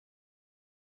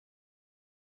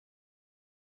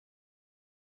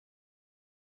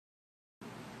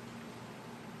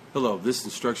Hello, this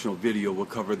instructional video will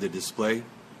cover the display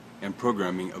and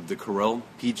programming of the Carel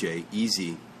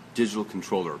PJ-EZ digital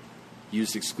controller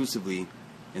used exclusively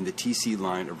in the TC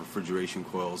line of refrigeration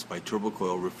coils by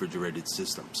Coil refrigerated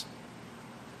systems.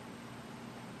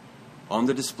 On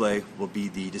the display will be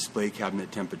the display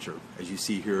cabinet temperature, as you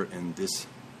see here in this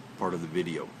part of the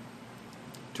video.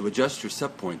 To adjust your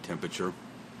set point temperature,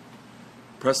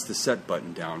 press the set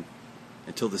button down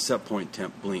until the set point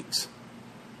temp blinks.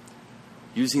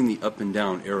 Using the up and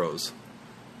down arrows,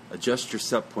 adjust your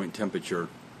set point temperature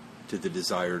to the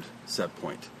desired set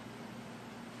point.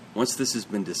 Once this has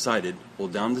been decided,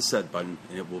 hold down the set button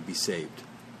and it will be saved.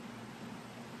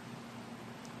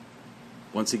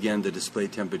 Once again, the display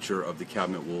temperature of the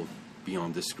cabinet will be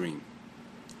on the screen.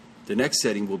 The next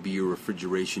setting will be your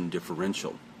refrigeration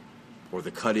differential, or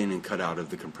the cut in and cut out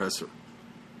of the compressor.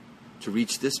 To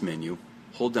reach this menu,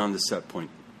 hold down the set point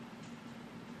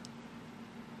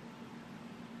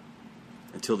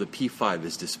until the P5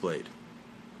 is displayed.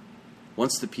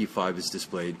 Once the P5 is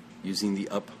displayed, using the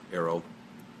up arrow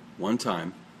one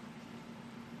time,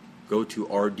 go to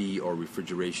RD or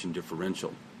refrigeration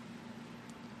differential.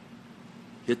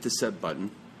 Hit the set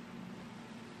button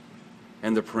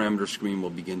and the parameter screen will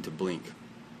begin to blink.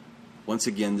 Once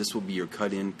again, this will be your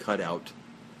cut in, cut out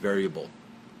variable.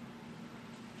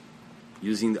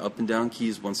 Using the up and down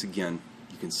keys once again,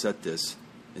 you can set this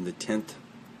in the 10th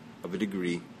of a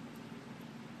degree.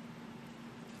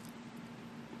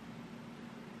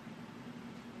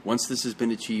 Once this has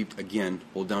been achieved, again,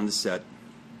 hold down the set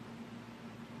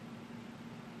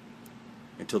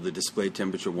until the display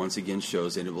temperature once again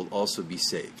shows, and it will also be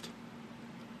saved.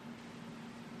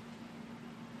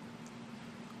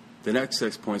 The next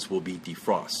 6 points will be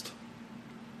defrost.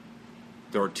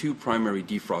 There are two primary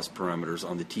defrost parameters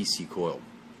on the TC coil.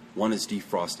 One is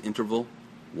defrost interval,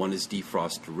 one is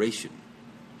defrost duration.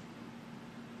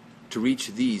 To reach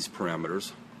these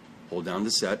parameters, hold down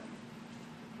the set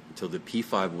until the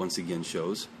P5 once again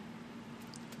shows.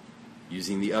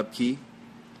 Using the up key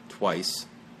twice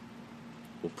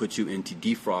will put you into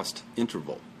defrost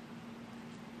interval.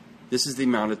 This is the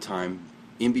amount of time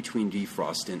in between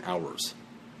defrost in hours.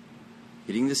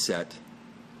 Hitting the set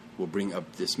will bring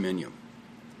up this menu.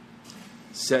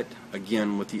 Set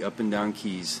again with the up and down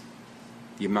keys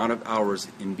the amount of hours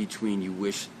in between you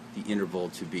wish the interval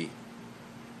to be.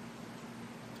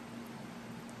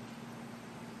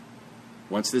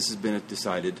 Once this has been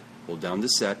decided, hold down the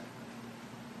set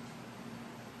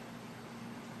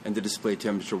and the display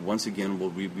temperature once again will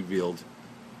be revealed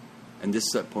and this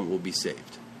set point will be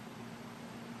saved.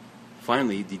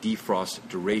 Finally, the defrost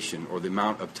duration, or the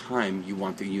amount of time you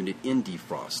want the unit in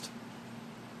defrost.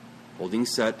 Holding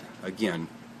set again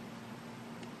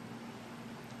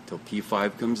till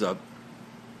P5 comes up,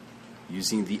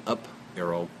 using the up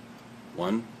arrow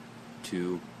 1,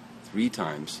 2, 3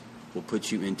 times will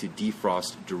put you into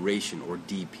defrost duration, or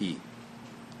DP.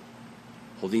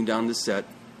 Holding down the set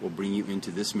will bring you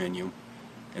into this menu,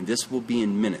 and this will be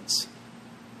in minutes.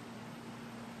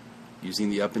 Using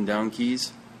the up and down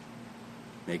keys,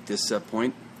 make this set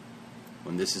point.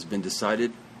 When this has been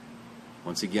decided,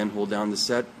 once again hold down the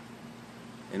set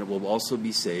and it will also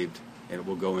be saved and it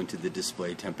will go into the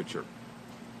display temperature.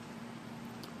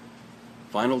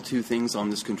 Final two things on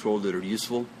this control that are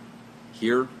useful.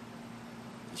 Here,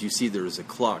 as you see, there is a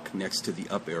clock next to the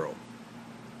up arrow.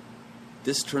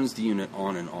 This turns the unit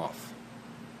on and off.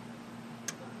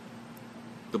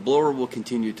 The blower will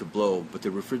continue to blow, but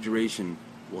the refrigeration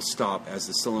will stop as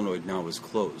the solenoid now is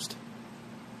closed.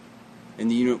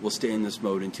 And the unit will stay in this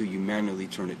mode until you manually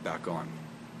turn it back on.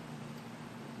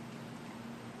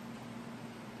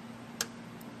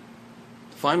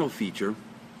 The final feature,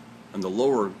 on the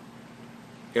lower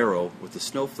arrow with the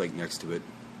snowflake next to it,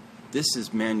 this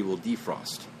is manual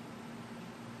defrost.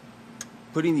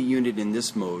 Putting the unit in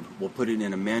this mode will put it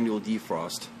in a manual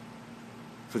defrost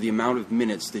for the amount of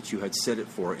minutes that you had set it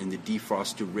for in the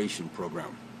defrost duration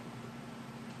program.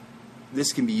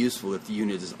 This can be useful if the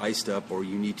unit is iced up or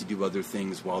you need to do other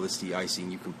things while it's de-icing.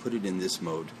 You can put it in this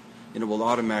mode and it will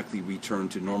automatically return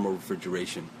to normal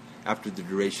refrigeration after the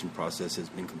duration process has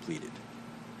been completed.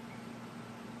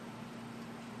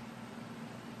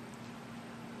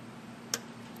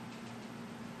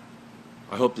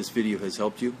 I hope this video has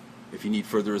helped you. If you need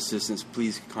further assistance,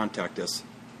 please contact us.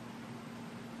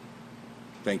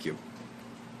 Thank you.